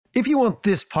If you want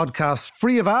this podcast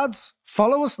free of ads,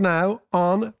 follow us now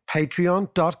on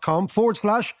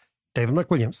patreon.com/David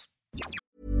McWilliams.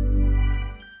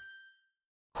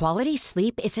 Quality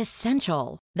sleep is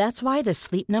essential. That's why the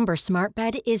Sleep Number Smart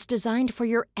Bed is designed for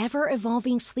your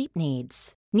ever-evolving sleep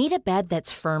needs. Need a bed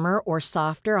that's firmer or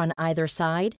softer on either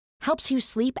side? Helps you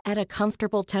sleep at a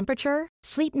comfortable temperature?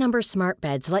 Sleep Number Smart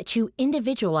Beds let you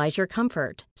individualize your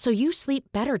comfort, so you sleep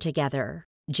better together.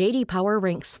 J.D. Power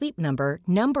ranks Sleep Number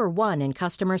number 1 in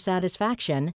customer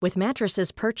satisfaction with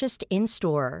mattresses purchased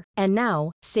in-store. And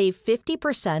now, save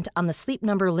 50% on the Sleep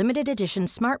Number Limited Edition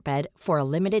Smart Bed for a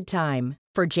limited time.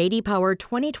 For J.D. Power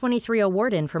 2023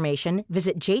 award information,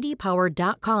 visit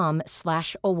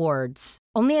jdpower.com/awards.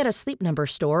 Only at a Sleep Number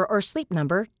store or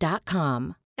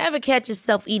sleepnumber.com. Ever catch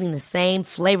yourself eating the same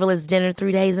flavorless dinner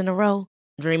 3 days in a row?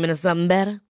 Dreaming of something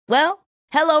better? Well,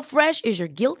 HelloFresh is your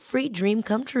guilt-free dream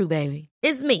come true, baby.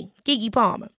 It's me, Keke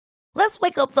Palmer. Let's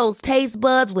wake up those taste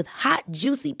buds with hot,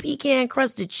 juicy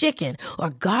pecan-crusted chicken or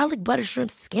garlic butter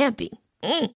shrimp scampi.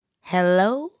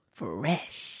 Hello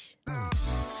Fresh.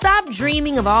 Stop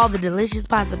dreaming of all the delicious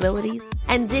possibilities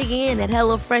and dig in at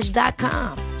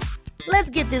HelloFresh.com. Let's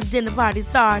get this dinner party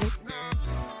started.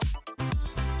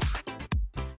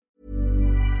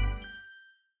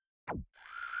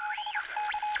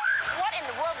 What in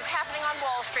the world is happening on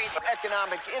Wall Street?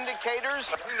 Economic indicators.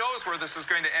 Who knows where this is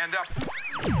going to end up?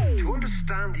 To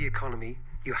understand the economy,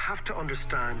 you have to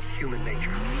understand human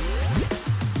nature.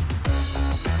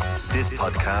 This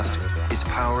podcast is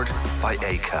powered by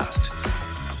Acast.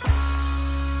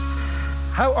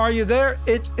 How are you there?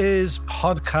 It is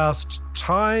podcast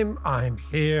time. I'm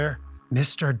here,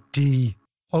 Mr. D.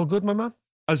 All good, my man?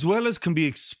 As well as can be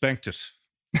expected.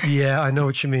 Yeah, I know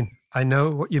what you mean. I know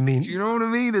what you mean. Do you know what I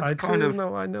mean? It's I kind of.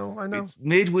 know. I know. It's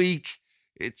midweek.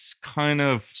 It's kind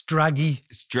of. It's draggy.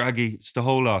 It's draggy. It's the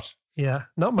whole lot. Yeah,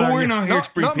 not Mario. But we're not here to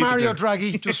bring not people Mario down.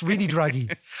 Draghi, just really draggy.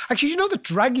 Actually, you know that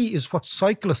draggy is what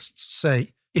cyclists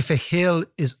say if a hill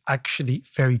is actually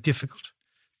very difficult.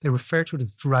 They refer to it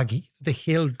as draggy. The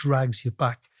hill drags you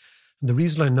back. And the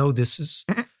reason I know this is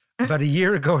about a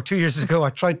year ago or 2 years ago, I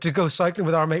tried to go cycling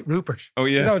with our mate Rupert. Oh,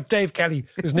 yeah. You know, Dave Kelly,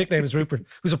 whose nickname is Rupert,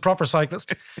 who's a proper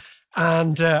cyclist.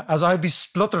 And as I'd be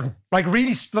spluttering, like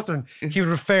really spluttering, he would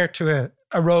refer to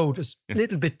a road as a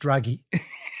little bit draggy.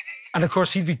 And of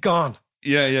course, he'd be gone.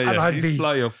 Yeah. And I'd You'd be-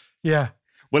 fly up. Yeah.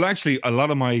 Well, actually, a lot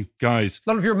of my guys,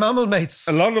 A lot of your mammal mates.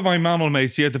 a lot of my mammal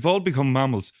mates, yeah, they've all become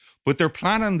mammals. But they're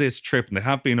planning this trip, and they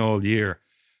have been all year.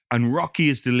 And Rocky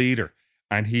is the leader.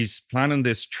 And he's planning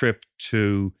this trip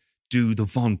to do the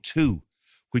Ventoux,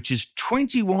 which is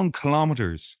 21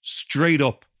 kilometers straight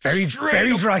up. Very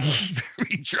Straight up. draggy.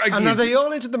 Very draggy. And are they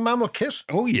all into the mammal kit?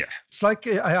 Oh, yeah. It's like,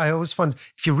 I always find,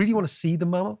 if you really want to see the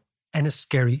mammal,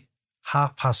 Enniskerry,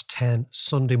 10:30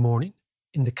 Sunday morning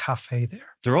in the cafe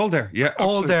there. They're all there. Yeah.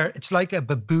 All absolutely. there. It's like a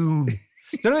baboon.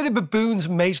 You know the baboons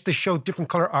mate, they show different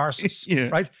colour arses, Yeah.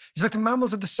 right? It's like the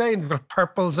mammals are the same. They've got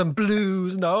purples and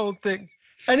blues and the whole thing.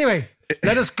 Anyway,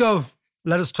 let us go.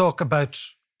 Let us talk about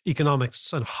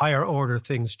economics and higher order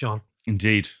things, John.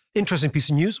 Indeed. Interesting piece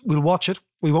of news. We'll watch it.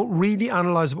 We won't really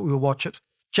analyse it, but we'll watch it.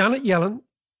 Janet Yellen,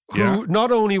 who Yeah.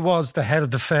 not only was the head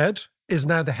of the Fed, is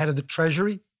now the head of the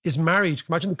Treasury, is married,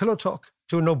 imagine the pillow talk,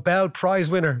 to a Nobel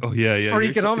Prize winner Oh, yeah. for You're-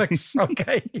 economics.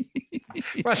 Okay.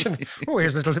 Imagine,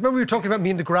 here's a little, remember we were talking about me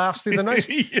and the graphs the other night?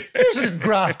 Yeah. Here's a little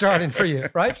graph, darling, for you,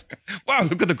 right? Wow,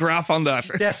 look at the graph on that.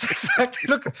 Yes, exactly.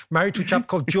 Look, married to a chap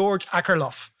called George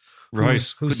Akerlof, Right.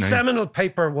 whose Good name. seminal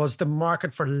paper was The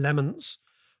Market for Lemons,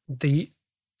 the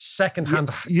second-hand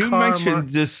You car mentioned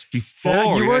market. this before.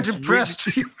 Yeah, you weren't It's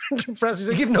impressed. You weren't impressed. He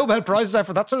said, give Nobel Prizes out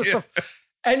for that sort of stuff.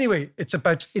 Anyway, it's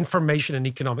about information and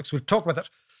economics. We'll talk about that.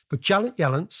 But Janet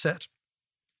Yellen said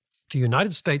the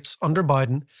United States under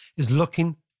Biden is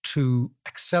looking to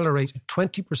accelerate a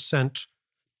 20%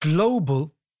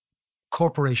 global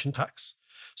corporation tax.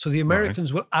 So the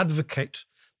Americans will advocate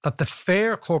that the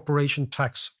fair corporation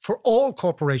tax for all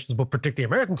corporations, but particularly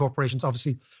American corporations,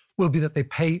 obviously, will be that they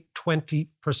pay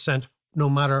 20% no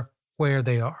matter where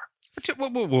they are.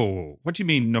 Whoa. What do you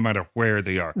mean, no matter where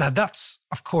they are? Now, that's,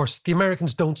 of course, the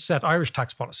Americans don't set Irish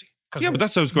tax policy. Yeah, but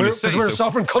that's what I was going to say. Because we're a So-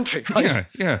 sovereign country, right?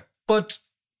 Yeah. But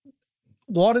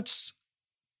what it's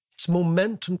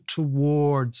momentum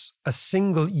towards a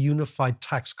single unified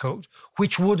tax code,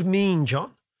 which would mean,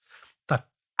 John, that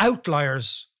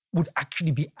outliers would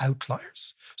actually be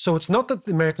outliers. So it's not that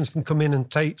the Americans can come in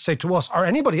and say to us, or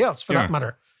anybody else for that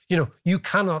matter, you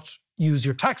cannot use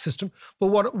your tax system. But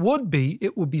what it would be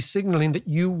signaling that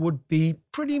you would be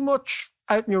pretty much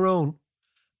out on your own.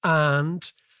 And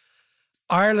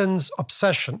Ireland's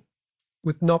obsession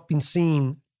with not being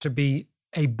seen to be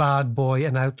a bad boy,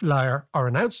 an outlier, or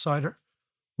an outsider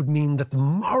would mean that the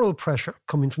moral pressure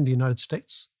coming from the United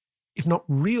States, if not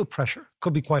real pressure,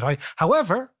 could be quite high.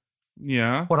 However,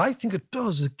 what I think it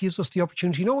does is it gives us the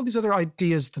opportunity, all these other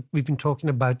ideas that we've been talking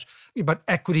about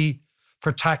equity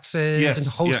for taxes and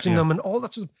hosting them and all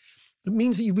that sort of, it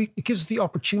means that it gives us the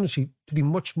opportunity to be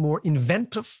much more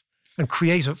inventive and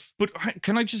creative. But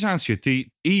can I just ask you, the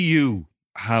EU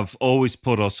have always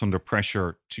put us under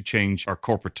pressure to change our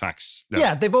corporate tax level.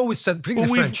 Yeah, they've always said,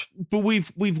 particularly the French. But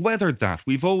we've weathered that.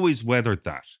 We've always weathered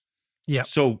that. Yeah.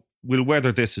 So we'll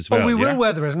weather this as well. We will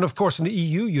weather it. And of course, in the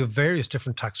EU, you have various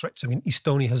different tax rates. I mean,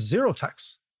 Estonia has zero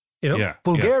tax.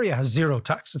 Bulgaria has zero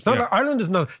tax. It's not Ireland is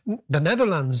not. The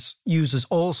Netherlands uses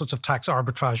all sorts of tax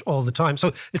arbitrage all the time.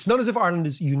 So it's not as if Ireland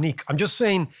is unique. I'm just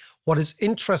saying what is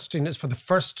interesting is for the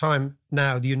first time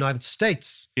now, the United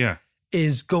States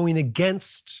is going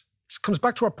against. This comes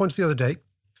back to our point the other day.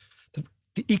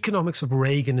 The economics of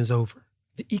Reagan is over.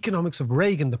 The economics of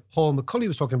Reagan that Paul McCulley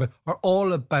was talking about are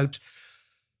all about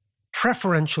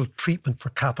preferential treatment for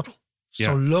capital.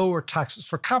 So lower taxes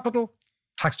for capital,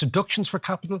 tax deductions for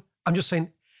capital. I'm just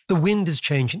saying the wind is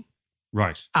changing.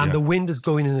 Right. And the wind is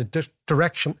going in a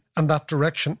direction. And that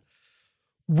direction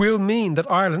will mean that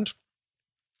Ireland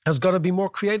has got to be more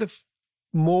creative,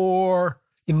 more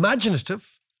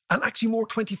imaginative, and actually more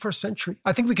 21st century.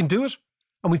 I think we can do it.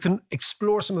 And we can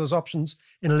explore some of those options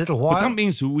in a little while. But that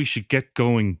means we should get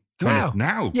going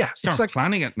now. Yeah. Start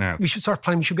planning it now. We should start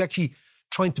planning. We should be actually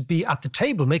trying to be at the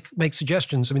table, make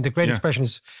suggestions. I mean, the great expression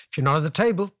is, if you're not at the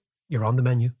table, you're on the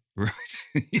menu. Right.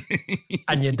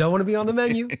 And you don't want to be on the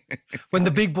menu when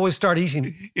the big boys start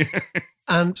eating.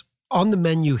 And on the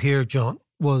menu here, John,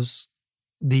 was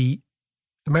the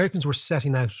Americans were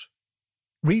setting out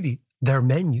really their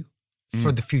menu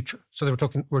for the future. So they were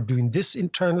talking, we're doing this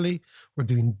internally, we're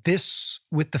doing this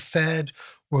with the Fed,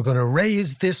 we're going to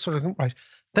raise this sort of, right.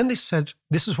 Then they said,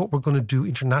 this is what we're going to do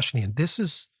internationally. And this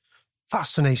is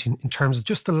fascinating in terms of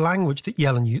just the language that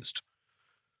Yellen used.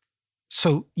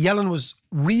 So Yellen was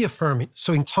reaffirming,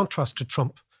 so in contrast to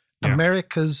Trump,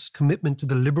 America's commitment to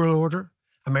the liberal order,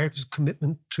 America's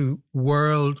commitment to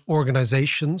world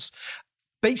organizations,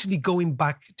 basically going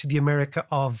back to the America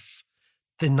of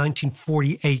the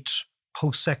 1948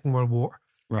 post-Second World War.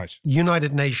 Right.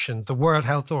 United Nations, the World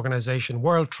Health Organization,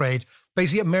 World Trade,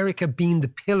 basically America being the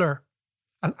pillar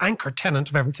and anchor tenant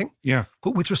of everything. Yeah.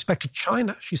 But with respect to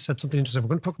China, she said something interesting. We're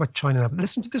going to talk about China now, but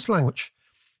listen to this language.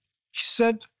 She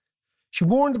said, she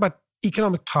warned about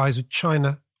economic ties with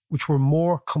China, which were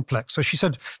more complex. So she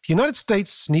said, the United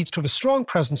States needs to have a strong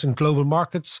presence in global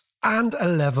markets and a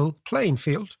level playing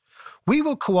field. We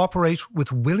will cooperate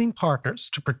with willing partners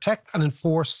to protect and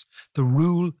enforce the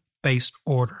rule-based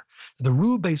order. The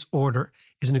rule-based order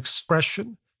is an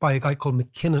expression by a guy called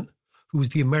McKinnon, who was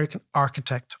the American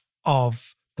architect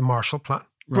of the Marshall Plan.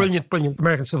 Right. Brilliant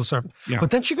American civil servant. Yeah.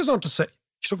 But then she goes on to say,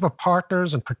 she talked about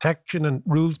partners and protection and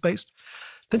rules-based.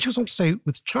 Then she goes on to say,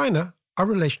 with China, our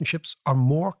relationships are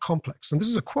more complex. And this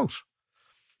is a quote.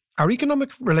 Our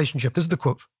economic relationship, this is the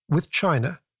quote, with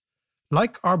China,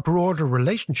 like our broader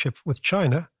relationship with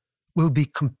China, will be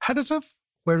competitive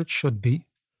where it should be,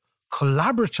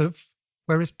 collaborative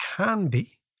where it can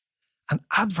be, and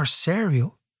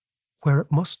adversarial where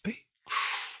it must be.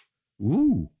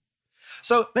 Ooh.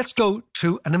 So let's go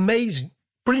to an amazing,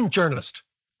 brilliant journalist,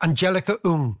 Angelica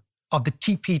Ung of the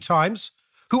TP Times,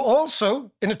 who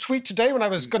also, in a tweet today, when I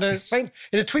was going to say,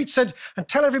 in a tweet said, and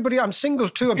tell everybody I'm single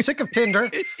too, I'm sick of Tinder.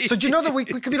 So do you know that we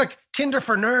could be like Tinder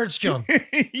for nerds, John?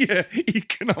 Yeah,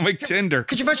 economic Tinder.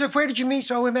 Could you imagine, where did you meet?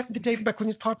 Oh, we met in the David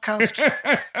McQueen's podcast.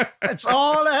 It's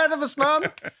all ahead of us, man.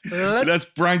 Let's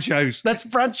branch out. Let's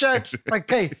branch out.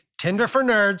 Okay, Tinder for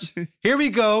nerds. Here we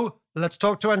go. Let's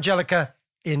talk to Angelica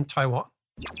in Taiwan.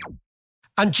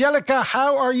 Angelica,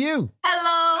 how are you?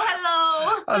 Hello.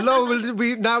 Hello.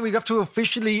 We have to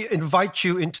officially invite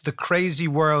you into the crazy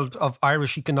world of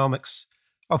Irish economics,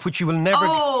 of which you will never.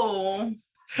 Oh,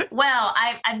 well,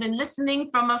 I've been listening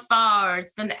from afar.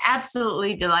 It's been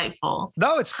absolutely delightful.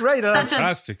 No, it's great.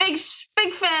 Fantastic. Big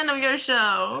fan of your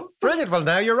show. Brilliant. Well,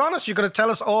 now you're honest. You're going to tell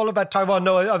us all about Taiwan.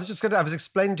 No, I was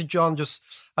explaining to John just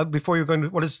before you're going to,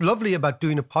 what is lovely about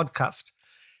doing a podcast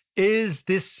is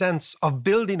this sense of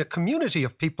building a community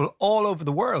of people all over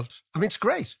the world. I mean, it's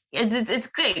great. It's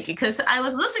great because I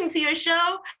was listening to your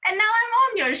show and now I'm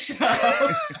on your show.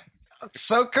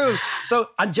 So cool. So,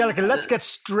 Angelica, let's get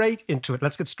straight into it.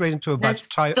 Let's get straight into about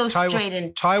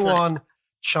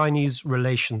Taiwan-Chinese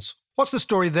relations. What's the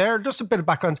story there? Just a bit of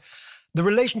background. The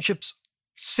relationships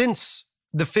since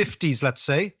the 50s, let's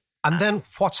say, and then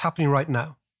what's happening right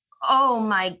now. Oh,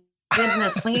 my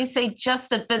goodness. When you say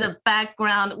just a bit of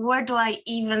background, where do I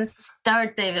even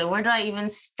start, David? Where do I even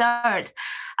start?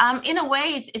 In a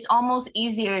way, it's almost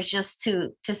easier just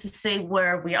to say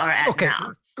where we are at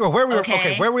now. Well, where we are now.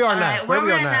 Right. Where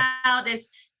we are now is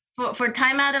for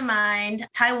time out of mind.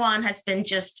 Taiwan has been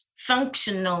just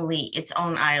functionally its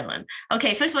own island.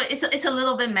 Okay, first of all, it's a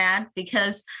little bit mad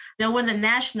because when the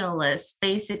nationalists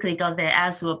basically got their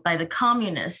ass whooped by the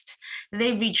communists,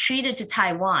 they retreated to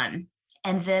Taiwan,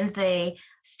 and then they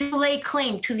still lay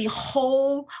claim to the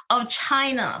whole of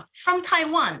China from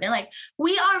Taiwan. They're like,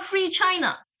 we are free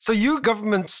China. So you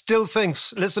government still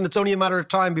thinks, listen, it's only a matter of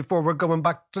time before we're going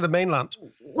back to the mainland.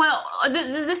 Well,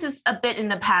 this is a bit in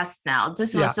the past now.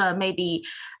 This was maybe,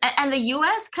 and the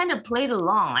U.S. kind of played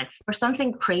along, like for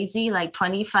something crazy like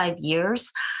 25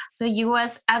 years. The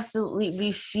U.S. absolutely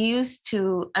refused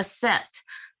to accept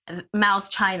Mao's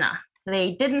China.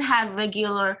 They didn't have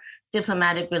regular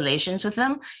diplomatic relations with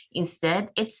them. Instead,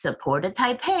 it supported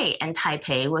Taipei, and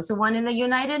Taipei was the one in the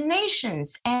United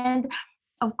Nations. And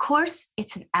of course,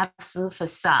 it's an absolute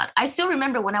facade. I still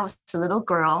remember when I was a little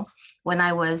girl, when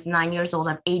I was 9 years old,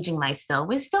 I'm aging myself,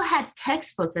 we still had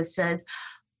textbooks that said,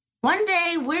 one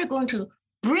day we're going to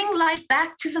bring life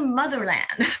back to the motherland.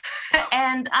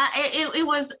 And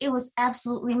it was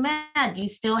absolutely mad. You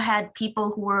still had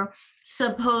people who were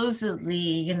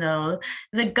supposedly,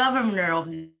 the governor of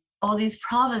all these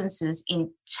provinces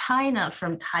in China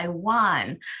from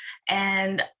Taiwan.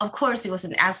 And of course, it was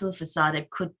an absolute facade. It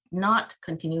could not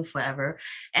continue forever.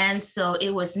 And so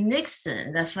it was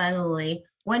Nixon that finally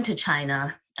went to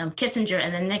China, Kissinger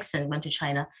and then Nixon went to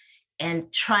China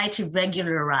and tried to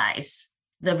regularize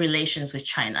the relations with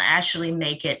China, actually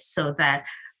make it so that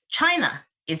China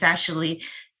is actually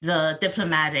the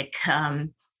diplomatic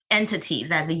entity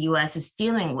that the U.S. is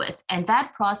dealing with. And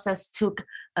that process took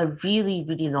a really,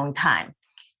 really long time.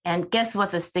 And guess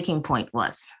what the sticking point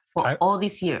was for all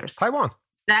these years? Taiwan.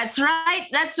 That's right.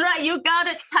 You got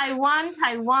it. Taiwan.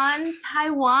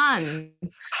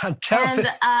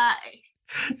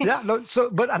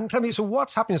 And tell me, so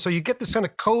what's happening? So you get this kind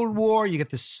of Cold War, you get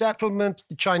this settlement.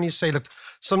 The Chinese say, look,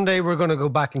 someday we're going to go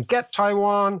back and get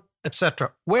Taiwan,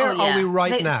 etc. Where are we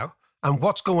right now? And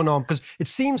what's going on? Because it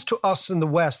seems to us in the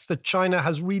West that China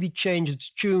has really changed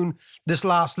its tune this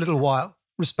last little while,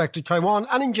 respect to Taiwan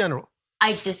and in general.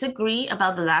 I disagree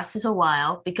about the last little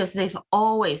while because they've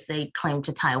always laid claim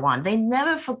to Taiwan. They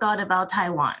never forgot about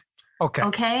Taiwan.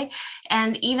 Okay.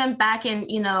 And even back in,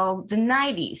 the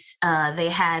 90s, they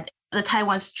had the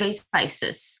Taiwan Straits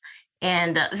crisis.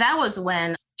 And that was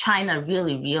when China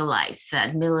really realized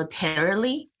that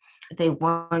militarily, they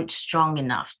weren't strong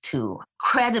enough to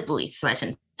credibly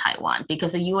threaten Taiwan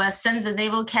because the U.S. sent the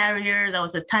naval carrier. That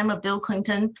was the time of Bill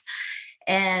Clinton.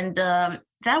 And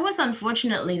that was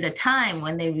unfortunately the time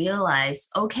when they realized,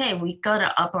 okay, we got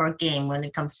to up our game when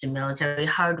it comes to military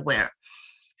hardware.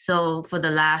 So for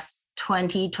the last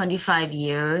 20, 25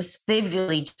 years, they've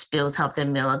really just built up their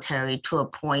military to a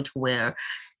point where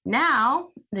now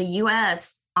the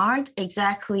U.S. aren't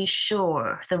exactly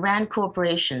sure. The RAND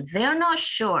Corporation, they're not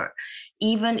sure,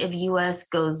 even if U.S.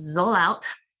 goes all out,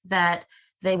 that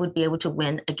they would be able to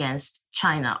win against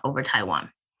China over Taiwan.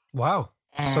 Wow.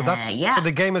 So so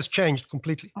the game has changed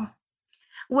completely.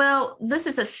 Well, this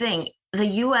is the thing. The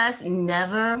U.S.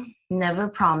 never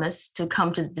promised to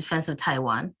come to the defense of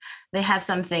Taiwan. They have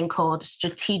something called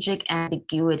strategic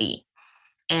ambiguity.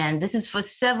 And this is for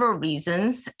several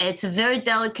reasons. It's a very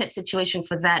delicate situation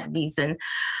for that reason.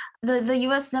 The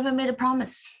U.S. never made a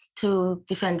promise to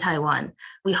defend Taiwan.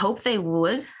 We hope they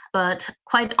would, but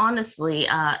quite honestly,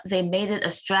 they made it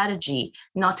a strategy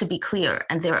not to be clear.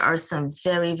 And there are some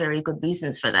very, very good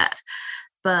reasons for that.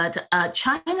 But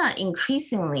China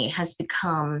increasingly has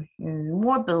become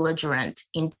more belligerent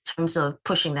in terms of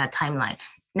pushing that timeline.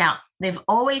 Now, they've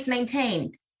always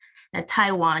maintained that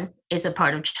Taiwan is a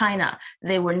part of China.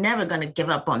 They were never going to give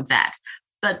up on that.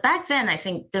 But back then, I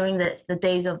think during the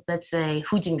days of, let's say,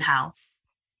 Hu Jintao,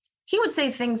 he would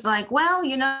say things like, well,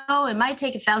 it might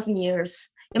take 1,000 years.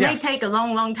 It may take a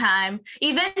long, long time.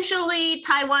 Eventually,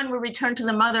 Taiwan will return to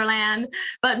the motherland.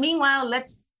 But meanwhile,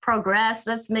 let's progress,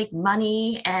 let's make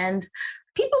money. And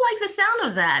people like the sound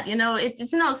of that.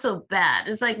 It's not so bad.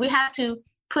 It's like we have to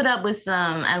put up with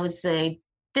some, I would say,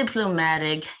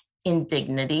 diplomatic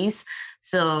indignities.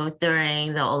 So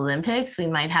during the Olympics, we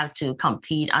might have to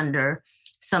compete under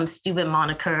some stupid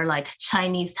moniker like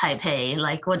Chinese Taipei.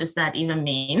 Like, what does that even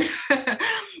mean?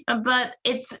 But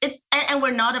it's and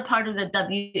we're not a part of the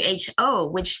WHO,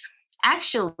 which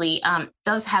actually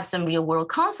does have some real world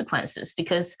consequences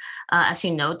because, as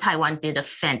you know, Taiwan did a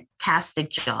fantastic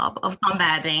job of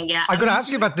combating. Yeah, I'm going to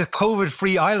ask you about the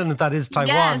COVID-free island that is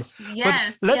Taiwan.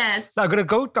 Yes. I'm going to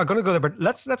go there, but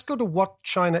let's go to what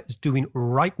China is doing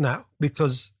right now,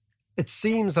 because it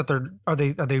seems that are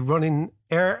they running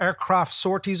aircraft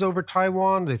sorties over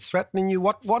Taiwan? Are they threatening you?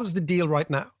 What is the deal right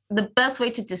now? The best way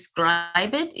to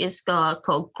describe it is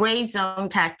called gray zone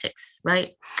tactics,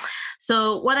 right?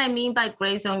 So what I mean by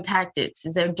gray zone tactics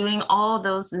is they're doing all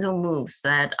those little moves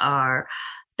that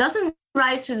doesn't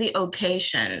rise to the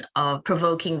occasion of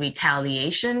provoking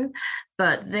retaliation,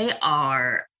 but they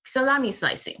are salami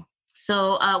slicing.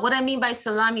 So what I mean by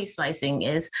salami slicing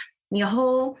is the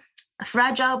whole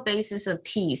fragile basis of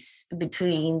peace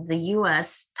between the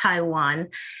US, Taiwan,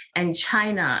 and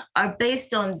China are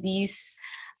based on these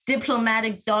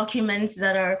diplomatic documents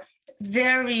that are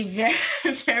very, very,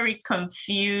 very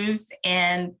confused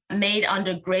and made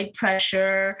under great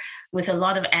pressure with a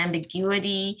lot of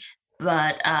ambiguity,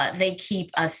 but they keep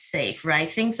us safe, right?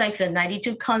 Things like the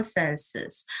 92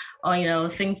 consensus, or,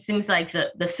 things like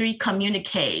the 3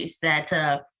 communiques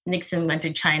that Nixon went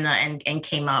to China and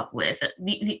came up with,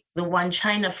 the One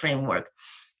China framework.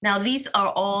 Now, these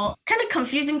are all kind of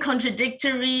confusing,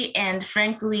 contradictory, and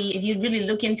frankly, if you really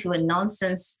look into it,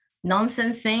 nonsense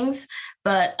things,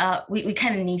 but we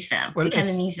kind of need them. Well, we kind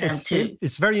of need them too.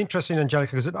 It's very interesting,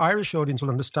 Angelica, because an Irish audience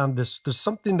will understand this. There's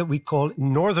something that we call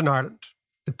in Northern Ireland.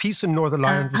 The peace in Northern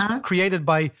Ireland was created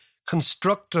by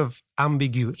constructive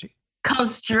ambiguity.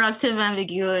 Constructive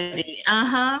ambiguity.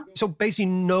 So basically,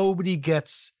 nobody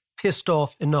gets pissed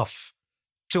off enough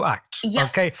to act. Yep.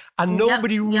 Okay. And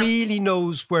nobody really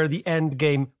knows where the end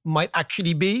game might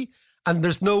actually be. And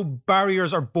there's no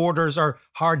barriers or borders or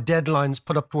hard deadlines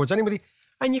put up towards anybody.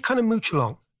 And you kind of mooch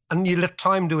along and you let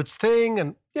time do its thing.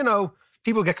 And,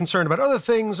 people get concerned about other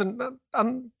things and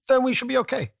then we should be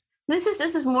okay. This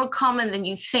is more common than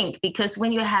you think, because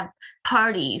when you have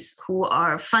parties who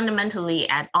are fundamentally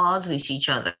at odds with each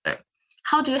other,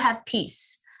 how do you have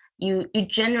peace? You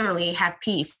generally have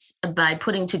peace by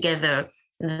putting together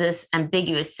this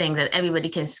ambiguous thing that everybody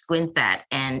can squint at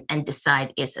and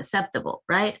decide it's acceptable,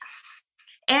 right?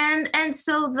 And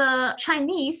so the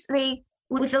Chinese,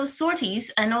 with those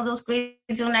sorties and all those gray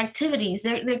zone activities,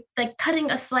 they're like cutting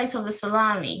a slice of the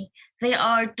salami. They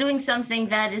are doing something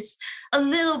that is a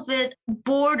little bit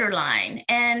borderline.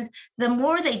 And the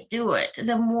more they do it,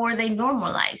 the more they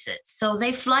normalize it. So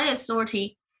they fly a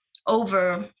sortie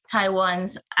over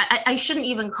Taiwan's, I shouldn't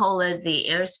even call it the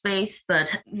airspace,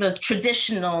 but the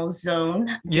traditional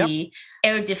zone, the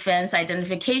air defense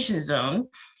identification zone.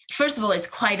 First of all, it's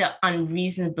quite an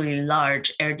unreasonably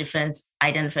large air defense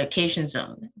identification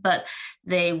zone, but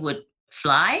they would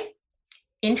fly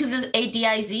into the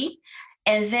ADIZ,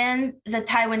 and then the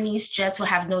Taiwanese jets will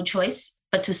have no choice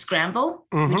but to scramble,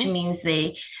 which means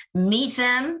they meet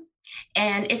them.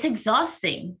 And it's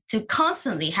exhausting to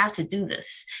constantly have to do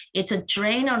this. It's a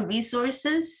drain on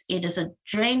resources. It is a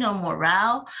drain on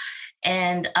morale.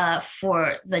 And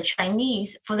for the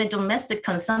Chinese, for their domestic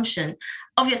consumption,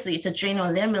 obviously it's a drain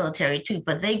on their military too,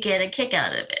 but they get a kick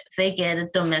out of it. They get a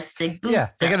domestic boost. Yeah,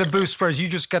 they get a boost, whereas you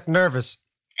just get nervous.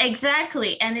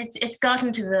 Exactly. And it's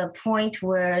gotten to the point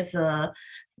where the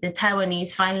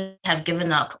Taiwanese finally have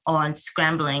given up on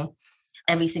scrambling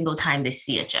every single time they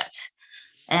see a jet.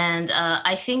 And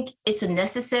I think it's a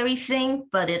necessary thing,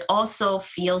 but it also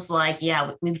feels like,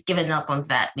 we've given up on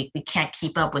that. We can't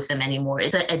keep up with them anymore.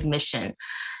 It's an admission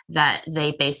that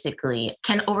they basically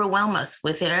can overwhelm us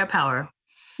with their air power.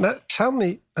 Now, tell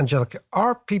me, Angelica,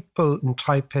 are people in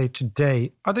Taipei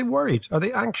today, are they worried? Are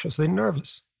they anxious? Are they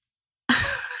nervous?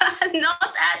 Not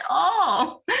at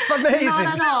all. It's amazing.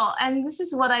 Not at all. And this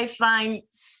is what I find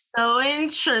so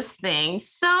interesting.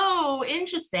 So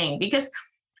interesting, because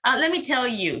let me tell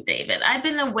you, David, I've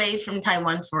been away from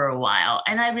Taiwan for a while.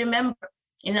 And I remember,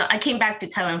 I came back to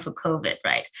Taiwan for COVID,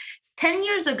 right? 10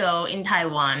 years ago in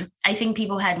Taiwan, I think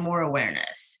people had more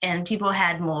awareness and people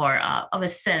had more of a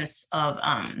sense of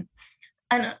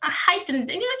a heightened,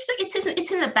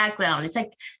 it's in the background. It's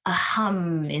like a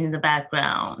hum in the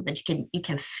background that you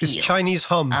can feel. This Chinese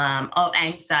hum. Of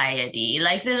anxiety.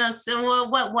 Like, so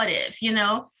what if,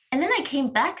 And then I came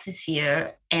back this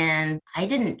year and I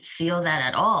didn't feel that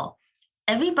at all.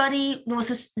 Everybody, there was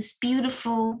this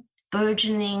beautiful,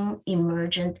 burgeoning,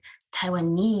 emergent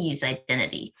Taiwanese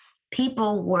identity.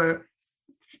 People were,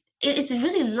 it's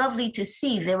really lovely to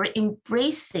see. They were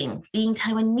embracing being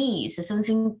Taiwanese as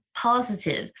something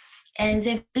positive. And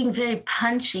they're being very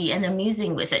punchy and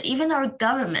amusing with it. Even our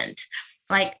government,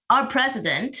 like our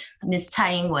president, Ms.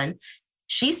 Tsai Ing-wen,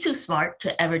 She's too smart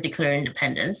to ever declare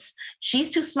independence.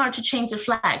 She's too smart to change the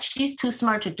flag. She's too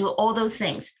smart to do all those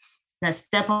things that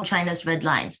step on China's red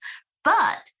lines.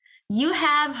 But you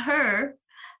have her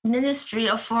Ministry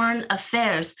of Foreign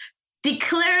Affairs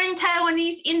declaring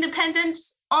Taiwanese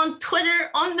independence on Twitter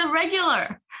on the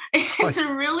regular. It's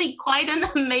really quite an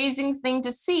amazing thing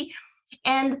to see.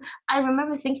 And I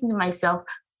remember thinking to myself,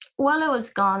 while I was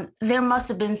gone, there must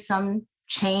have been some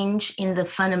change in the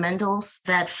fundamentals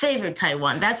that favored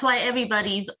Taiwan. That's why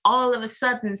everybody's all of a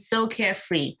sudden so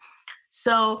carefree.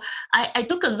 So I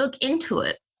took a look into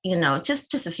it,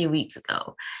 just a few weeks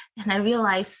ago, and I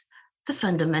realized the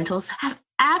fundamentals have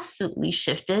absolutely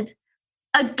shifted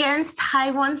against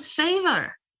Taiwan's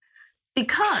favor.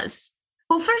 Because,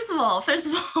 well, first of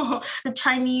all, the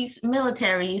Chinese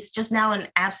military is just now an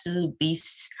absolute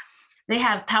beast. They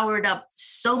have powered up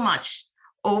so much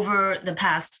over the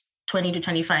past 20 to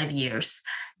 25 years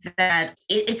that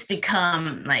it's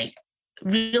become like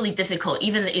really difficult.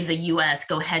 Even if the US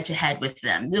go head to head with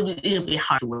them, it'll be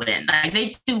hard to win. Like,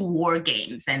 they do war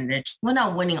games, and we're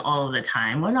not winning all of the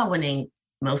time. We're not winning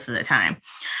most of the time.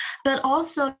 But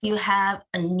also you have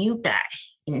a new guy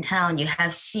in town. You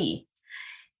have Xi.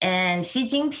 And Xi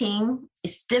Jinping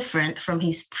is different from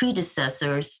his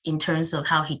predecessors in terms of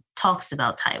how he talks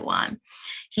about Taiwan.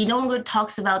 He no longer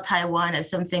talks about Taiwan as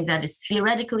something that is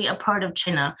theoretically a part of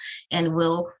China and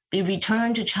will be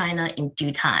returned to China in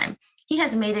due time. He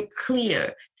has made it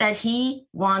clear that he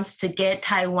wants to get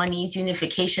Taiwanese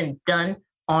unification done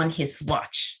on his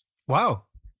watch. Wow.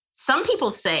 Some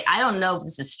people say, I don't know if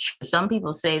this is true, some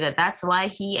people say that that's why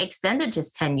he extended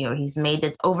his tenure. He's made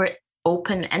it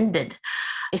open-ended.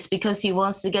 It's because he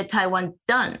wants to get Taiwan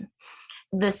done.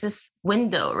 This is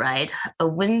window, right? A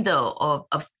window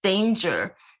of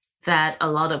danger that a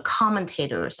lot of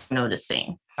commentators are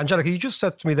noticing. Angelica, you just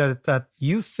said to me that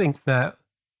you think now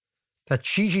that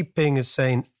Xi Jinping is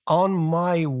saying, on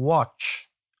my watch,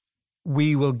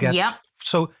 we will get... Yep.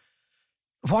 So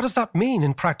what does that mean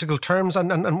in practical terms?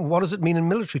 And what does it mean in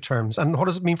military terms? And what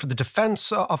does it mean for the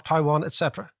defense of Taiwan,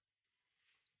 etc.?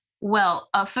 Well,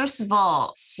 first of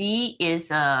all, Xi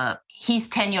is, his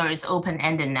tenure is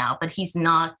open-ended now, but he's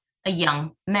not a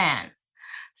young man.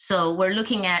 So we're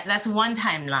looking at, that's one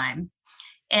timeline.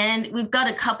 And we've got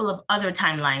a couple of other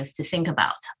timelines to think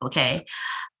about, okay?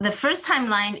 The first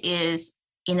timeline is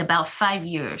in about 5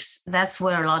 years. That's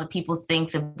where a lot of people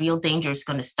think the real danger is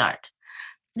going to start.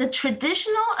 The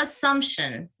traditional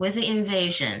assumption with the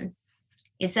invasion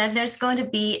is that there's going to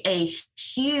be a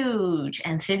huge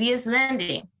amphibious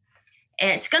landing.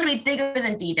 It's going to be bigger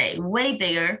than D-Day, way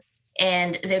bigger.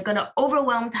 And they're going to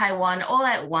overwhelm Taiwan all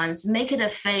at once, make it a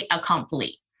fait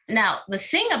accompli. Now,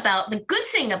 the good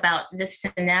thing about this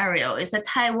scenario is that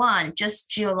Taiwan, just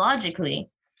geologically,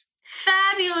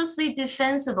 fabulously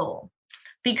defensible,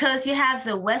 because you have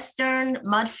the western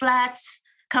mudflats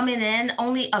coming in.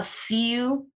 Only a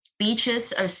few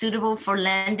beaches are suitable for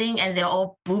landing, and they're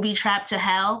all booby-trapped to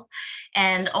hell.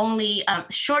 And only a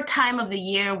short time of the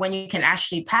year when you can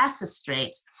actually pass the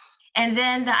straits. And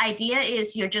then the idea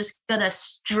is you're just going to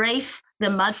strafe the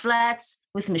mudflats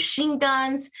with machine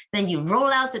guns. Then you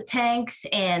roll out the tanks.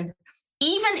 And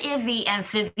even if the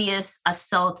amphibious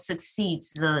assault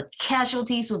succeeds, the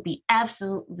casualties will be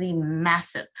absolutely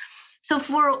massive. So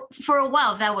for a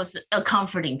while, that was a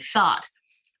comforting thought.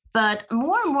 But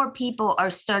more and more people are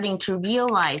starting to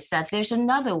realize that there's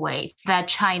another way that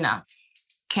China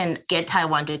can get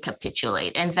Taiwan to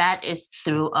capitulate, and that is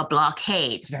through a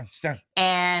blockade. Stand.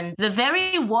 And the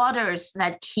very waters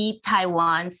that keep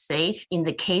Taiwan safe in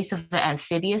the case of the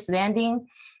amphibious landing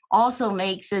also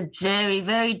makes it very,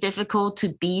 very difficult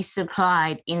to be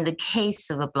supplied in the case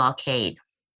of a blockade.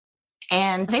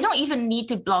 And they don't even need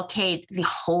to blockade the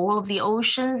whole of the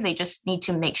ocean. They just need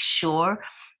to make sure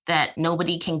that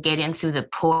nobody can get in through the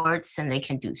ports, and they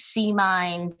can do sea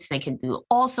mines, they can do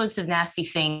all sorts of nasty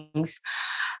things.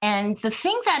 And the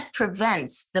thing that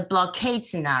prevents the blockade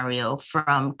scenario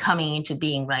from coming into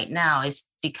being right now is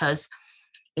because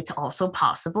it's also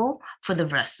possible for the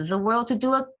rest of the world to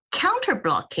do a counter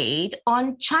blockade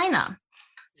on China.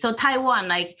 So Taiwan,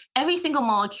 like every single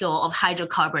molecule of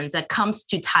hydrocarbons that comes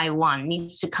to Taiwan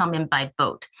needs to come in by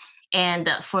boat. And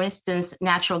for instance,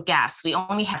 natural gas, we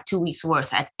only have 2 weeks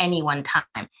worth at any one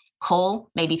time. Coal,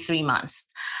 maybe 3 months.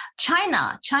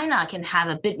 China can have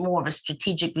a bit more of a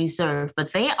strategic reserve,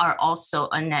 but they are also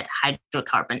a net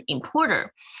hydrocarbon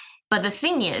importer. But the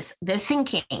thing is, they're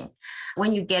thinking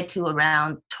when you get to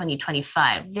around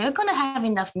 2025, they're going to have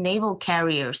enough naval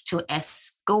carriers to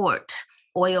escort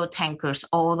oil tankers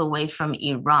all the way from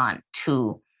Iran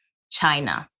to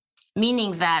China,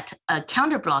 meaning that a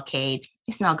counter blockade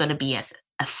is not going to be as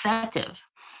effective.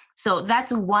 So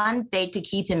that's one date to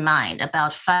keep in mind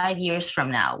about 5 years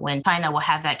from now when China will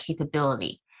have that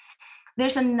capability.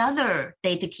 There's another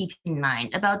date to keep in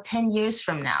mind about 10 years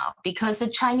from now, because the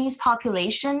Chinese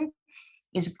population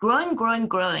is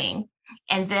growing.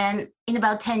 And then in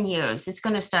about 10 years, it's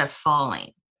going to start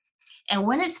falling. And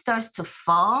when it starts to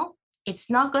fall, it's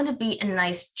not going to be a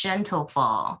nice, gentle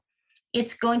fall.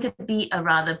 It's going to be a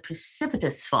rather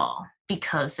precipitous fall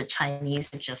because the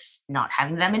Chinese are just not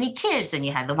having that many kids, and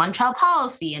you have the one-child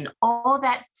policy and all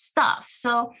that stuff.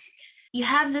 So you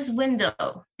have this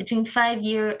window between 5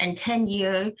 year and 10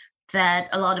 year that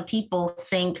a lot of people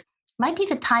think might be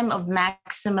the time of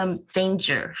maximum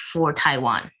danger for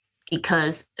Taiwan,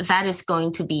 because that is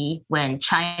going to be when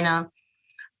China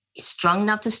is strong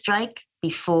enough to strike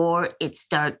before it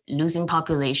starts losing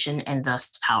population and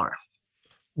thus power.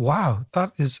 Wow,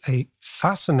 that is a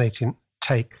fascinating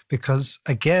take, because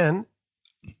again,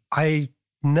 I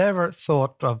never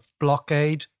thought of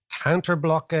blockade,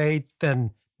 counter-blockade,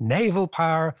 then naval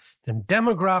power, then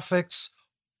demographics,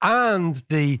 and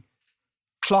the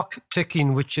clock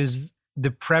ticking, which is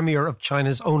the premier of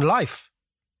China's own life.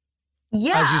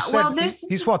 Yeah, as you said, well,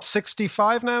 he's what,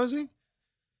 65 now, is he?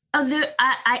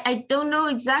 I don't know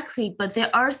exactly, but there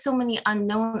are so many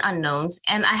unknowns.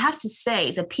 And I have to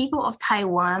say, the people of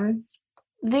Taiwan,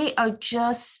 they are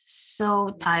just so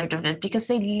tired of it because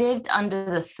they lived under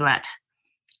the threat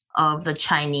of the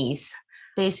Chinese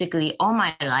basically all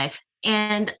my life.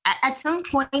 And at some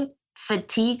point,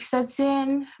 fatigue sets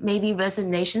in, maybe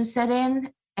resignation set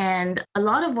in. And a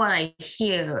lot of what I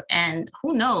hear, and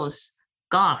who knows,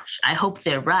 gosh, I hope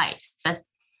they're right, that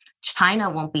China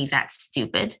won't be that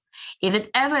stupid. If it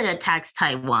ever attacks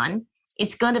Taiwan,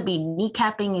 it's going to be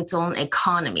kneecapping its own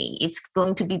economy. It's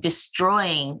going to be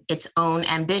destroying its own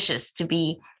ambitions to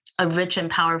be a rich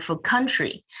and powerful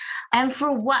country. And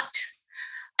for what?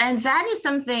 And that is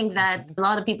something that a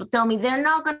lot of people tell me they're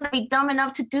not going to be dumb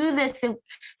enough to do this.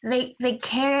 They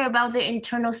care about their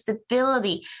internal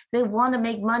stability. They want to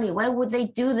make money. Why would they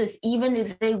do this? Even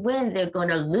if they win, they're going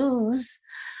to lose.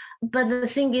 But the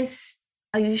thing is,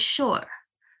 are you sure?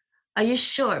 Are you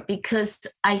sure? Because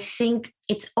I think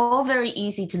it's all very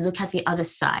easy to look at the other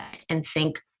side and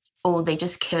think, oh, they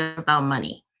just care about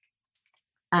money.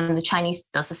 And the Chinese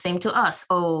does the same to us.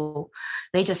 Oh,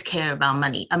 they just care about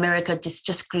money. America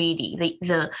just greedy.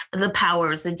 The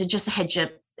powers, they're just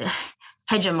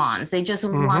hegemons. They just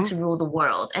want to rule the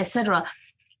world, etc.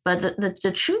 But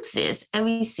the truth is,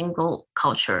 every single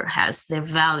culture has their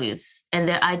values and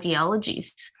their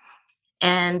ideologies.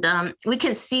 And we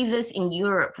can see this in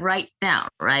Europe right now,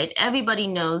 right? Everybody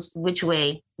knows which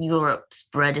way Europe's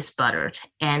bread is buttered.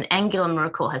 And Angela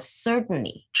Merkel has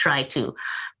certainly tried to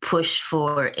push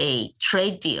for a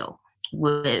trade deal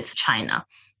with China.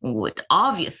 Would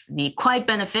obviously be quite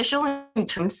beneficial in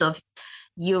terms of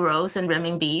euros and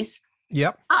renminbis.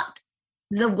 Yep. But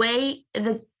the way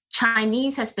the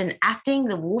Chinese has been acting,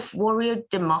 the wolf warrior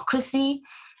democracy,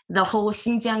 the whole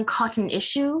Xinjiang cotton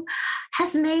issue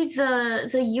has made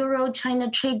the Euro-China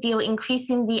trade deal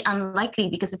increasingly unlikely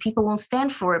because the people won't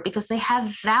stand for it because they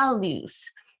have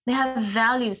values. They have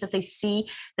values that they see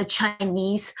the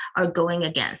Chinese are going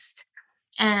against.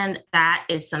 And that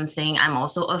is something I'm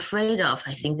also afraid of.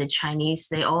 I think the Chinese,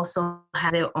 they also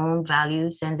have their own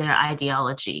values and their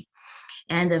ideology.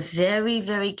 And a very,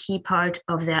 very key part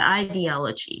of their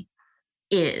ideology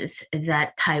is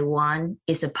that Taiwan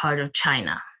is a part of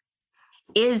China.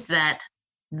 Is that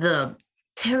the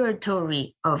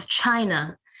territory of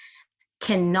China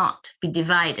cannot be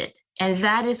divided. And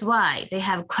that is why they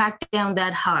have cracked down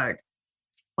that hard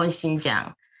on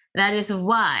Xinjiang. That is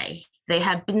why they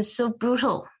have been so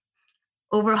brutal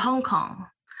over Hong Kong,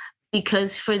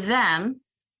 because for them,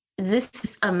 this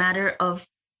is a matter of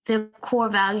their core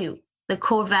value. The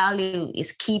core value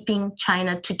is keeping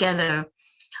China together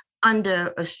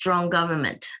under a strong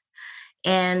government.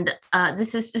 And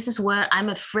this is where I'm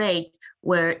afraid,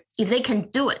 where if they can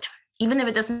do it, even if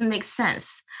it doesn't make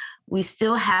sense, we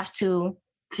still have to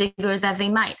figure that they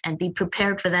might and be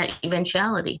prepared for that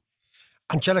eventuality.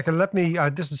 Angelica, let me,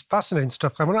 this is fascinating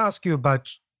stuff. I want to ask you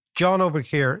about John over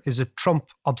here is a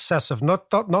Trump obsessive. Not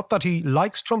that he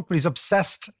likes Trump, but he's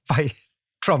obsessed by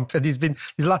Trump. And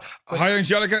Hi,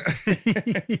 Angelica.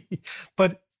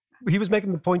 But he was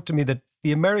making the point to me that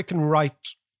the American right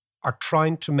are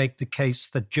trying to make the case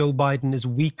that Joe Biden is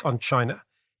weak on China,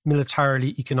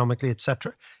 militarily, economically,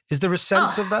 etc. Is there a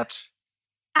sense of that?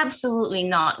 Absolutely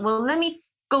not. Well, let me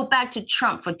go back to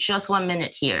Trump for just 1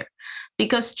 minute here,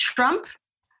 because Trump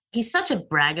he's such a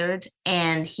braggart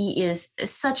and he is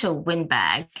such a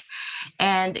windbag.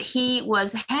 And he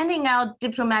was handing out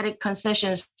diplomatic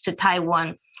concessions to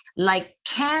Taiwan like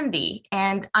candy.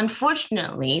 And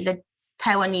unfortunately, the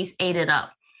Taiwanese ate it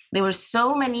up. There were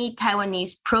so many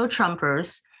Taiwanese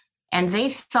pro-Trumpers, and they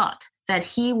thought that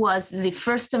he was the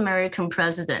first American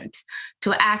president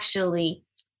to actually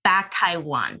back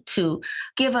Taiwan, to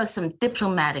give us some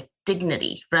diplomatic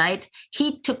dignity, right?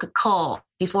 He took a call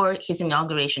before his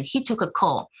inauguration. He took a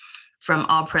call from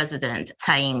our president,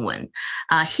 Tsai Ing-wen.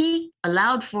 He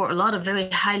allowed for a lot of very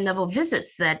high-level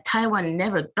visits that Taiwan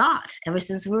never got ever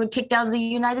since we were kicked out of the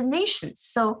United Nations.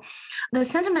 So the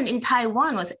sentiment in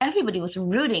Taiwan was everybody was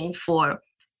rooting for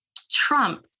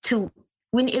Trump to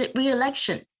win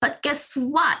re-election. But guess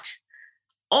what?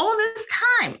 All this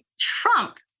time,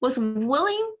 Trump was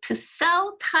willing to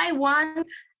sell Taiwan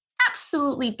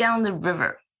absolutely down the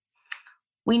river.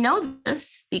 We know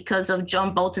this because of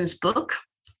John Bolton's book.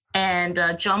 And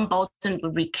John Bolton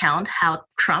would recount how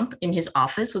Trump in his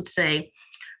office would say,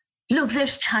 look,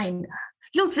 there's China.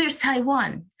 Look, there's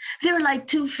Taiwan. They're like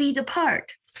 2 feet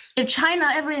apart. If China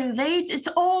ever invades, it's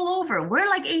all over. We're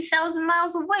like 8,000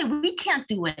 miles away. We can't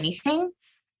do anything.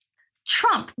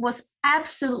 Trump was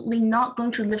absolutely not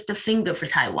going to lift a finger for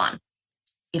Taiwan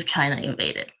if China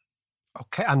invaded.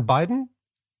 Okay, and Biden?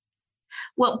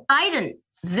 Well, Biden,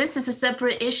 this is a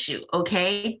separate issue,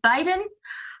 okay? Biden,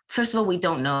 first of all, we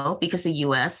don't know because the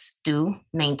U.S. do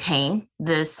maintain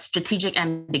this strategic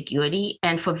ambiguity,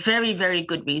 and for very, very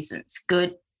good reasons.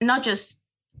 Good, not just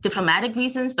diplomatic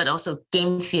reasons, but also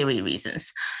game theory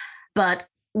reasons. But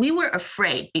we were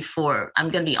afraid before, I'm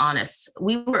going to be honest,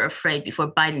 we were afraid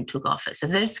before Biden took office that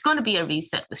there's going to be a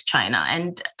reset with China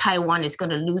and Taiwan is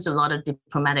going to lose a lot of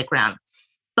diplomatic ground.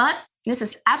 But this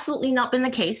has absolutely not been the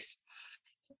case.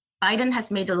 Biden has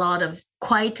made a lot of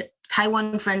quite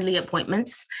Taiwan-friendly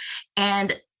appointments,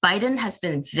 and Biden has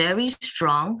been very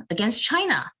strong against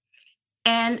China.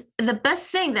 And the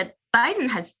best thing that Biden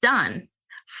has done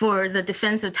for the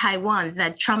defense of Taiwan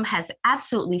that Trump has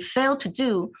absolutely failed to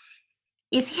do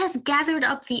is he has gathered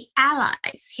up the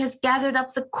allies. He has gathered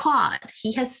up the Quad.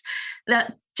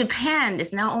 Japan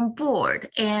is now on board.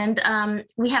 And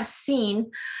we have seen,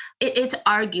 it's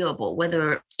arguable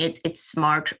whether it's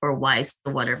smart or wise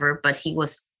or whatever, but he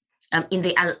was, in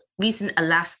the recent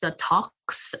Alaska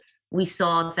talks, we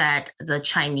saw that the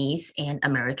Chinese and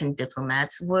American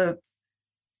diplomats were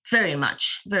very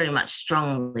much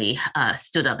strongly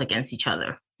stood up against each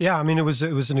other. Yeah, I mean, it was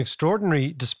an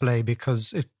extraordinary display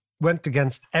because it went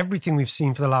against everything we've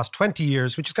seen for the last 20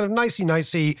 years, which is kind of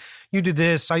nicey. You do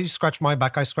this, I scratch my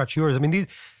back, I scratch yours. I mean,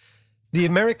 the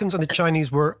Americans and the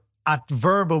Chinese were at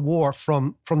verbal war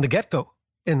from the get-go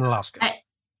in Alaska.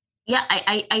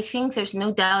 I think there's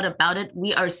no doubt about it.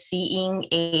 We are seeing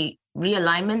a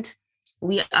realignment.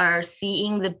 We are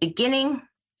seeing the beginning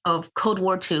of Cold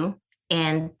War II,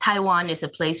 and Taiwan is a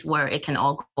place where it can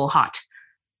all go hot.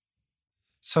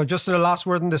 So just the last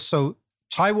word on this. So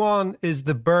Taiwan is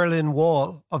the Berlin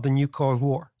Wall of the new Cold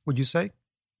War, would you say?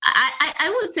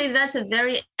 I would say that's a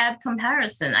very apt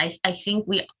comparison. I think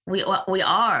we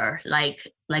are like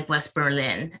West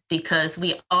Berlin because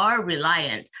we are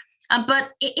reliant.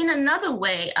 But in another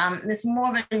way, there's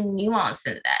more of a nuance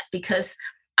than that, because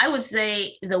I would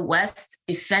say the West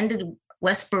defended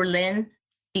West Berlin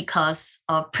because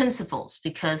of principles,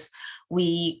 because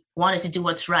we wanted to do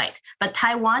what's right. But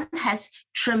Taiwan has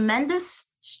tremendous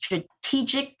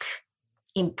strategic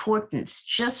importance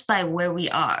just by where we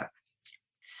are.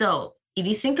 So if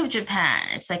you think of Japan,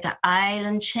 it's like an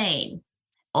island chain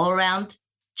all around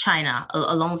China,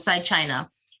 alongside China.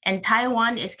 And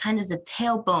Taiwan is kind of the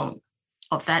tailbone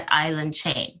of that island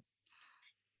chain.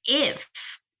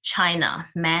 If China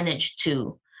managed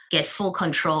to get full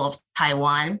control of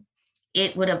Taiwan,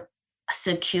 it would have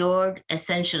secured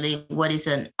essentially what is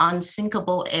an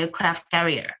unsinkable aircraft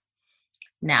carrier.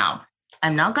 Now,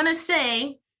 I'm not going to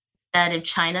say that if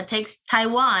China takes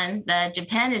Taiwan, that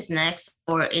Japan is next,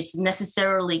 or it's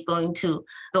necessarily going to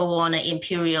go on an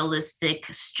imperialistic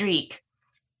streak.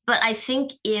 But I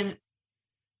think if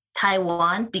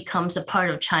Taiwan becomes a part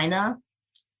of China,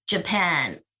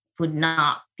 Japan would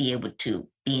not be able to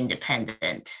be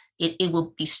independent. It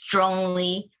will be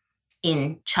strongly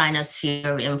in China's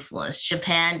sphere of influence.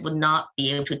 Japan would not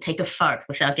be able to take a fart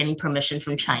without getting permission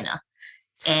from China.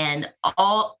 And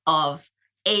all of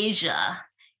Asia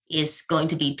is going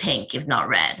to be pink, if not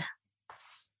red.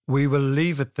 We will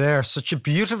leave it there. Such a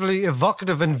beautifully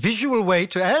evocative and visual way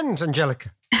to end,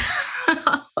 Angelica.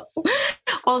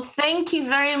 Well, thank you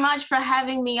very much for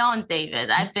having me on, David.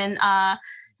 I've been,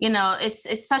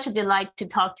 it's such a delight to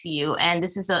talk to you. And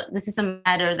this is a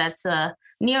matter that's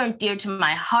near and dear to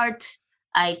my heart.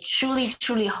 I truly,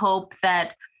 truly hope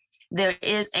that there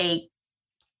can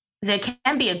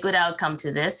be a good outcome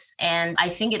to this. And I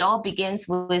think it all begins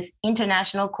with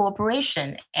international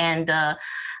cooperation. And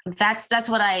that's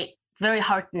what very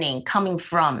heartening coming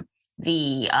from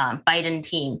the Biden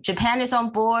team. Japan is on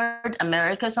board,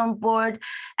 America's on board.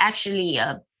 Actually,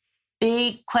 a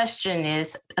big question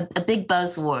is a big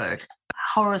buzzword,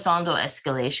 horizontal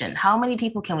escalation. How many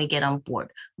people can we get on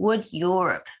board? Would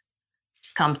Europe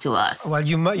come to us? Well,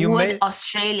 would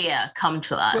Australia come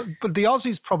to us? But the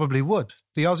Aussies probably would.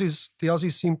 The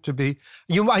Aussies seem to be.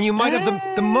 You might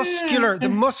have the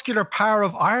muscular power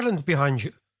of Ireland behind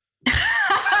you.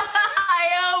 I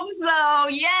hope so.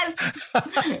 Yes.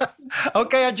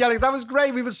 Okay, Angelica, that was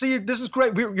great. We will see you. This is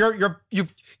great.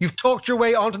 You've talked your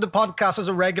way onto the podcast as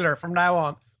a regular from now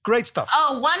on. Great stuff.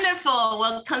 Oh, wonderful.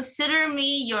 Well, consider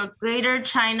me your Greater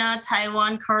China,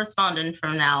 Taiwan correspondent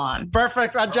from now on.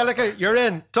 Perfect. Angelica, you're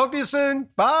in. Talk to you soon.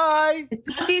 Bye.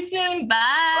 Talk to you soon.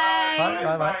 Bye.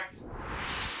 Bye. Bye.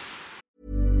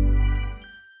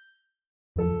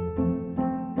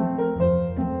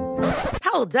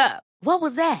 Hold up. What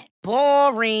was that?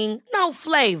 Boring. No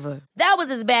flavor. That was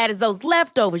as bad as those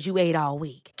leftovers you ate all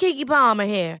week. Keke Palmer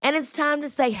here, and it's time to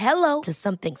say hello to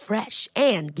something fresh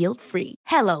and guilt-free.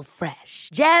 Hello Fresh.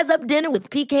 Jazz up dinner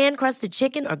with pecan-crusted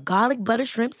chicken or garlic butter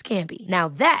shrimp scampi. Now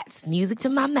that's music to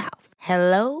my mouth.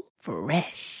 Hello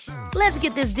Fresh. Let's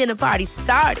get this dinner party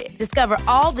started. Discover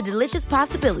all the delicious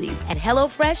possibilities at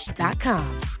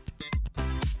hellofresh.com.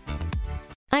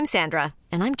 I'm Sandra,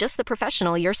 and I'm just the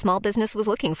professional your small business was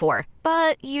looking for.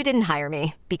 But you didn't hire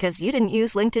me because you didn't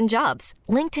use LinkedIn Jobs.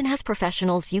 LinkedIn has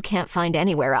professionals you can't find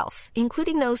anywhere else,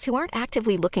 including those who aren't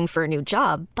actively looking for a new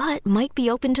job, but might be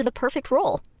open to the perfect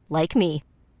role, like me.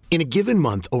 In a given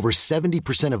month, over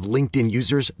 70% of LinkedIn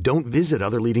users don't visit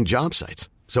other leading job sites.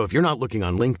 So if you're not looking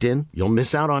on LinkedIn, you'll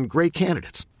miss out on great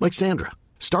candidates like Sandra.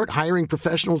 Start hiring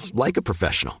professionals like a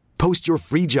professional. Post your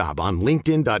free job on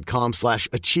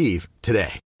linkedin.com/achieve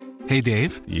today. Hey,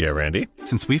 Dave. Yeah, Randy.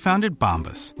 Since we founded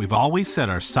Bombas, we've always said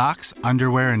our socks,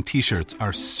 underwear, and T-shirts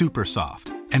are super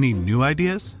soft. Any new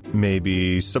ideas?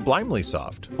 Maybe sublimely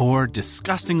soft. Or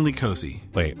disgustingly cozy.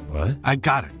 Wait, what? I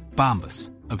got it.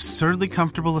 Bombas. Absurdly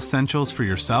comfortable essentials for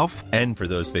yourself and for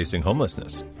those facing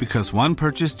homelessness. Because one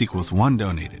purchased equals one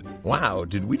donated. Wow,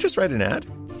 did we just write an ad?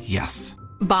 Yes.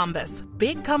 Bombas.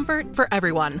 Big comfort for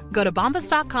everyone. Go to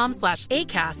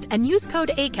bombas.com/ACAST and use code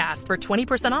ACAST for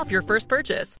 20% off your first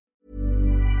purchase.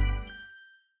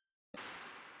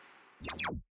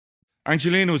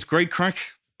 Angelina, was great crack.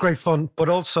 Great fun, but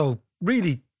also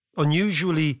really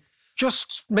unusually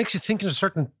just makes you think in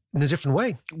a different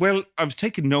way. Well, I was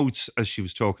taking notes as she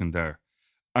was talking there.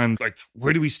 And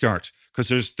where do we start?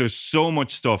 Because there's so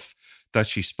much stuff that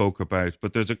she spoke about,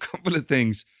 but there's a couple of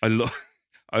things I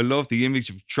love the image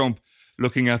of Trump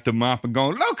looking at the map and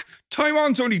going, look,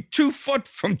 Taiwan's only 2 foot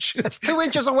from China. It's 2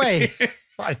 inches away.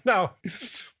 I know.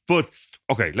 But,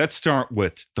 okay, let's start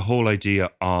with the whole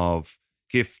idea of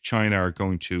if China are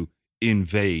going to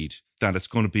invade, that it's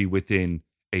going to be within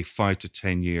a 5 to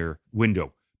 10 year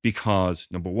window. Because,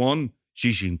 number one,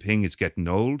 Xi Jinping is getting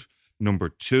old. Number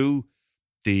two,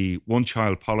 the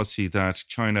one-child policy that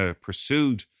China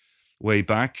pursued way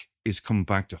back is coming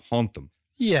back to haunt them.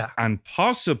 Yeah. And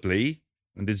possibly,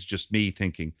 and this is just me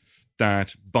thinking,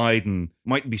 that Biden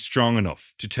mightn't be strong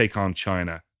enough to take on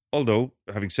China. Although,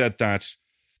 having said that,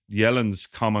 Yellen's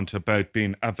comment about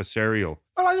being adversarial.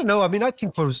 Well, I don't know. I mean, I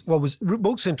think what was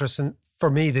most interesting for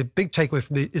me, the big takeaway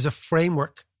from it is a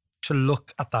framework to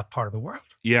look at that part of the world.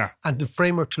 Yeah. And the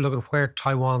framework to look at where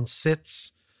Taiwan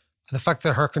sits. And the fact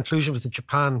that her conclusion was that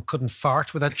Japan couldn't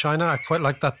fart without China. I quite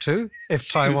like that too,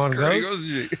 if Taiwan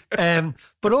goes.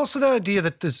 But also the idea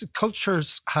that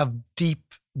cultures have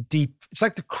deep, it's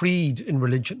like the creed in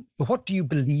religion. What do you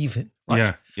believe in?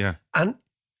 Right? Yeah. And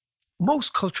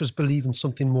most cultures believe in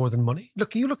something more than money.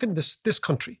 Look, you look in this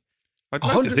country. I'd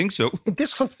like to think so. In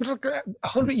this country,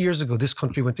 100 years ago, this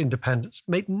country went to independence.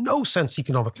 Made no sense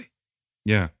economically.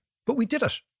 Yeah. But we did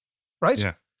it, right?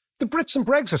 Yeah. The Brits and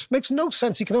Brexit makes no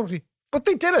sense economically, but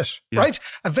they did it, right?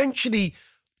 Eventually,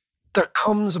 there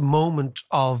comes a moment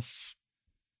of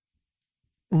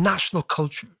national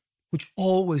culture, which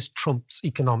always trumps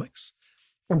economics.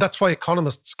 And that's why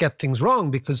economists get things wrong,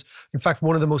 because, in fact,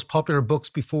 one of the most popular books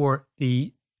before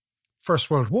the First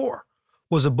World War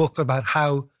was a book about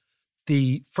how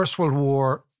the First World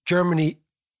War, Germany,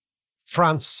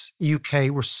 France,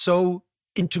 UK were so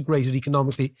integrated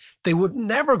economically, they would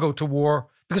never go to war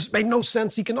because it made no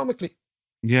sense economically.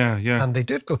 Yeah. And they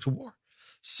did go to war.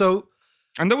 So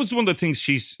And that was one of the things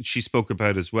she spoke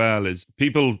about as well, is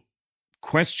people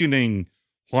questioning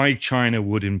why China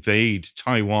would invade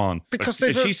Taiwan. Because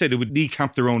she said it would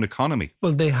kneecap their own economy.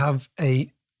 Well, they have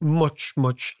a much,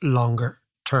 much longer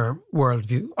term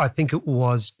worldview. I think it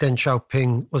was Deng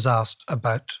Xiaoping was asked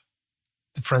about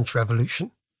the French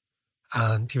Revolution.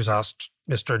 And he was asked,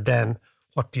 Mr. Deng,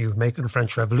 what do you make of the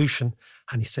French Revolution?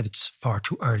 And he said, it's far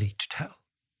too early to tell.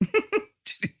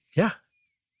 Yeah.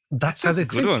 That's how they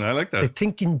think. Good one. I like that. They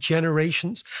think in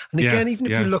generations. And again, even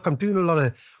if you look, I'm doing a lot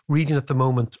of reading at the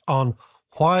moment on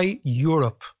why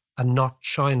Europe and not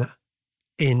China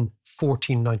in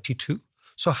 1492.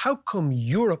 So how come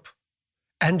Europe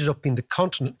ended up being the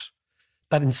continent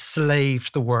that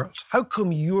enslaved the world? How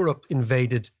come Europe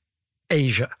invaded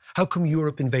Asia? How come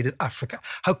Europe invaded Africa?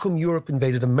 How come Europe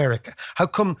invaded America? How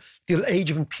come the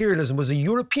age of imperialism was a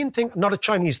European thing, not a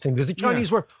Chinese thing? Because the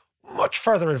Chinese were much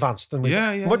further advanced than we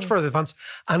were. Much further advanced.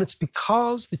 And it's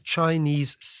because the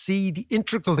Chinese see the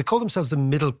integral, they call themselves the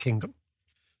Middle Kingdom.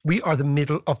 We are the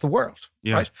middle of the world,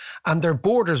 right? And their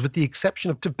borders, with the exception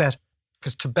of Tibet,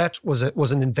 because Tibet was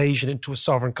an invasion into a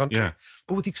sovereign country,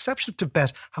 but with the exception of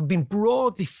Tibet, have been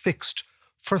broadly fixed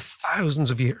for thousands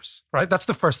of years, right? That's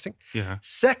the first thing.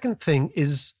 Second thing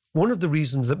is, one of the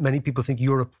reasons that many people think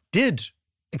Europe did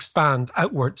expand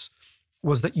outwards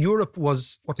was that Europe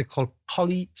was what they call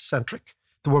polycentric.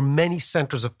 There were many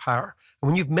centres of power. And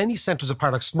when you have many centres of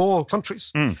power, like small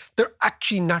countries, they're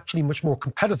actually naturally much more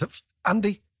competitive and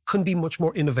they can be much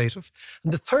more innovative.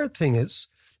 And the third thing is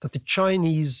that the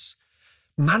Chinese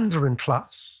Mandarin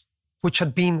class, which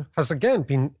has again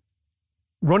been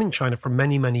running China for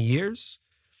many, many years,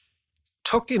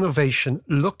 took innovation,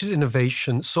 looked at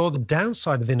innovation, saw the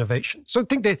downside of innovation. So I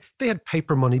think they had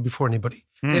paper money before anybody.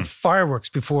 They had fireworks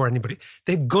before anybody.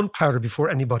 They had gunpowder before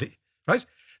anybody, right?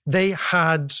 They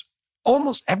had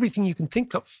almost everything you can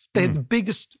think of. They had the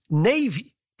biggest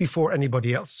navy before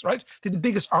anybody else, right? They had the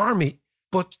biggest army.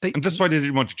 And that's why they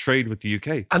didn't want to trade with the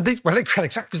UK. And exactly,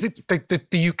 because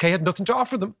the UK had nothing to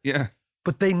offer them. Yeah.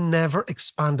 But they never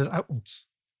expanded outwards.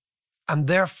 And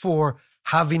therefore,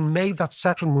 having made that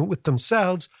settlement with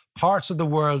themselves, parts of the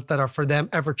world that are for them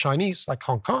ever Chinese, like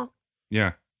Hong Kong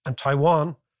and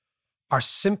Taiwan, are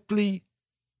simply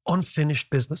unfinished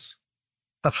business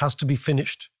that has to be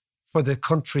finished for the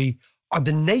country or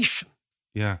the nation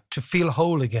to feel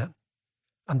whole again.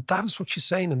 And that is what she's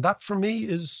saying. And that for me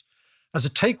is, as a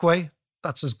takeaway,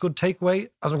 that's as good takeaway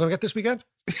as I'm going to get this weekend.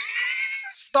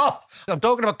 Stop. I'm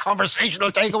talking about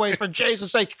conversational takeaways for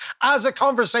Jesus' sake. As a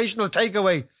conversational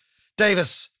takeaway,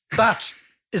 Davis, that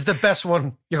is the best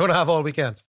one you're going to have all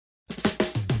weekend.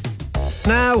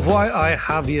 Now, why I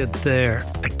have you there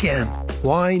again,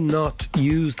 why not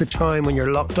use the time when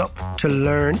you're locked up to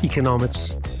learn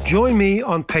economics? Join me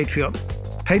on Patreon.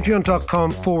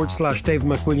 Patreon.com/David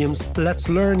McWilliams. Let's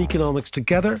learn economics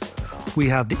together. We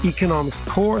have the economics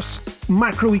course.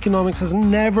 Macroeconomics has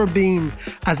never been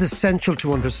as essential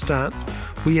to understand.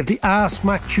 We have the Ask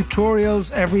Mac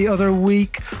tutorials every other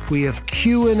week. We have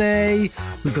Q&A.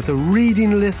 We've got the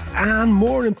reading list. And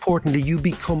more importantly, you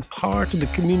become part of the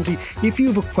community. If you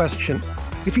have a question,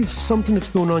 if you have something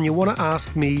that's going on you want to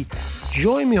ask me,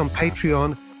 join me on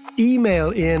Patreon.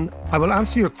 Email in. I will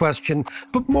answer your question.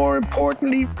 But more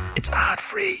importantly, it's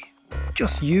ad-free.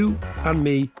 Just you and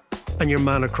me and your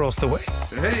man across the way.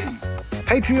 Hey!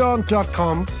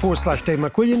 Patreon.com/Dave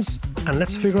McWilliams, and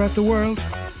let's figure out the world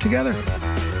together.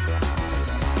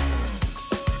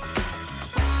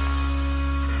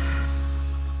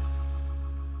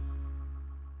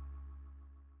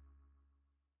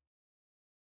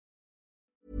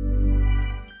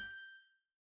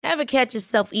 Ever catch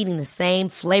yourself eating the same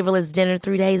flavorless dinner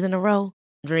 3 days in a row?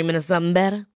 Dreaming of something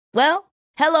better? Well,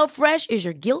 HelloFresh is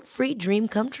your guilt-free dream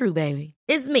come true, baby.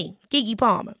 It's me, Keke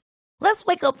Palmer. Let's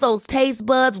wake up those taste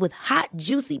buds with hot,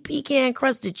 juicy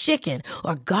pecan-crusted chicken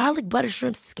or garlic butter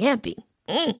shrimp scampi.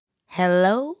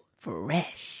 Hello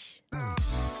Fresh.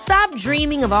 Stop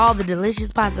dreaming of all the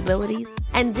delicious possibilities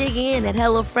and dig in at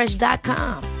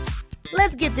HelloFresh.com.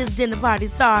 Let's get this dinner party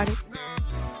started.